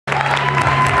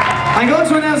I'm going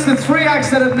to announce the 3 acts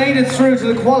that have made it through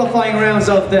to the qualifying rounds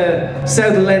of the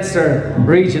South Leinster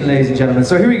region, ladies and gentlemen.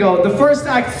 So here we go. The first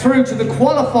act through to the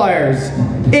qualifiers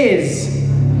is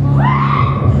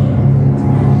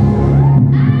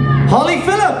Holly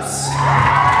Phillips.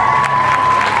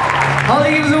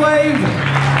 Holly, give us a wave.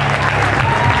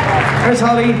 There's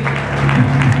Holly.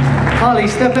 Holly,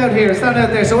 step out here, stand out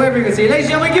there so everyone can see. Ladies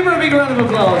and gentlemen, give her a big round of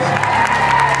applause.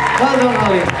 Well done,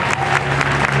 Holly.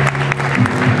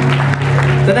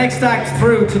 The next act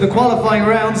through to the qualifying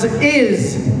rounds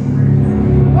is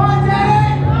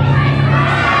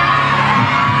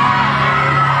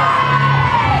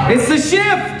it's The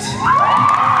Shift.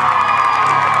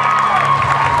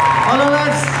 Hello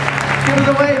lads, give it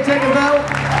away, take a bow.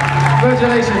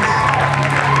 Congratulations.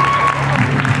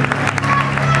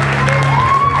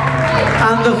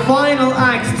 And the final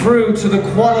act through to the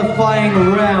qualifying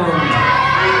round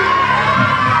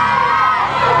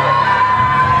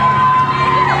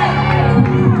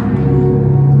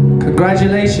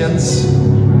congratulations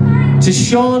to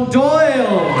Sean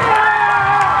Doyle.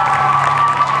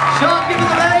 Sean, give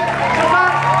us a leg. Come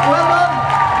on. Well done.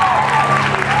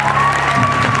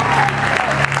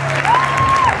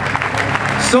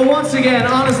 So once again,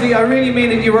 honestly, I really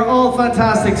mean it. You were all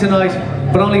fantastic tonight,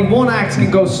 but only one act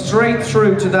can go straight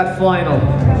through to that final.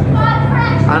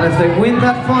 And if they win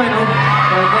that final,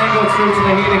 they'll then go through to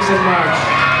the Helix in March.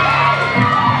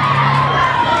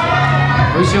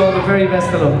 Wish you all the very best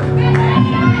of luck.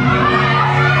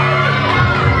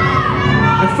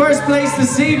 In first place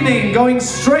this evening, going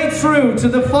straight through to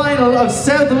the final of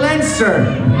South Leinster,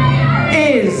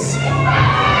 is...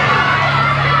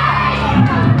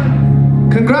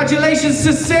 Congratulations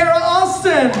to Sarah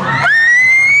Austin!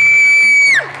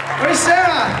 Where's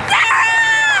Sarah?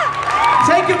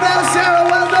 Take a bow, Sarah,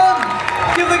 well done!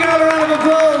 Give the girl a round of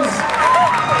applause.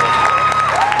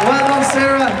 Well done,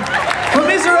 Sarah.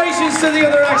 Commiserations to the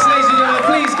other acts, ladies and gentlemen.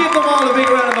 Please give them all a big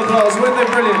round of applause. Weren't they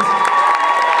brilliant?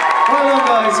 Well done,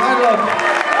 guys. Hard luck.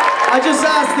 I just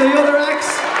asked the other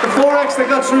acts, the 4 acts that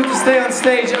got through, to stay on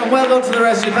stage, and well done to the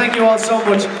rest of you. Thank you all so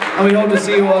much, and we hope to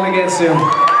see you all again soon.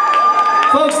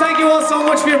 Folks, thank you all so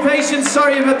much for your patience.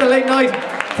 Sorry about the late night.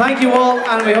 Thank you all,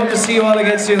 and we hope to see you all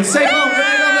again soon. Safe home.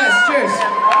 God bless. Cheers.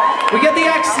 We get the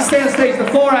acts to stay on stage,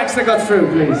 the 4 acts that got through,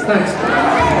 please.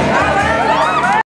 Thanks.